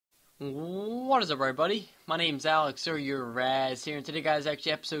What is up, everybody? My name's Alex, or Uaraz here, and today, guys, is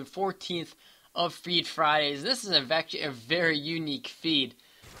actually episode 14th of Feed Fridays. This is actually a very unique feed.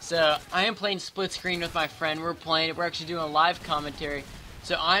 So, I am playing split screen with my friend. We're actually doing a live commentary.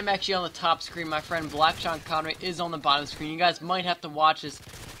 So, I'm actually on the top screen. My friend Black Sean Conway is on the bottom screen. You guys might have to watch this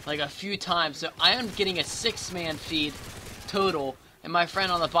like a few times. So, I am getting a 6-man feed total, and my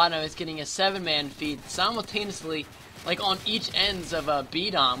friend on the bottom is getting a 7-man feed simultaneously, like on each ends of a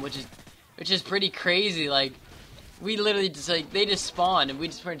beat-on, which is pretty crazy. Like, we literally just, like, they just spawned and we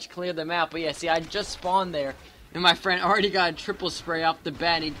just pretty much cleared them out. But yeah, see, I just spawned there and my friend already got a triple spray off the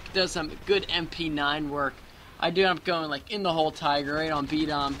bat. He does some good MP9 work. I do end up going like in the hole tiger right on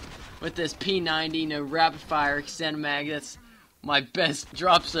beat-on with this P90, no rapid fire extend mag. That's my best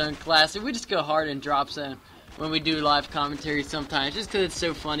drop zone class. We just go hard in drop zone when we do live commentary sometimes, just because it's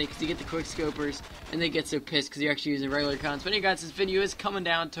so funny, because you get the quick scopers, and they get so pissed because you're actually using regular cons. But anyway, guys, this video is coming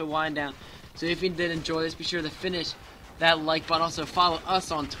down to a wind down, so if you did enjoy this, be sure to finish that like button. Also, follow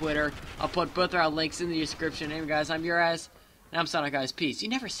us on Twitter. I'll put both our links in the description. Anyway, guys, I'm Uaraz, and I'm signing out, guys. Peace. You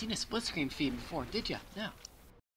never seen a split screen feed before, did you? No.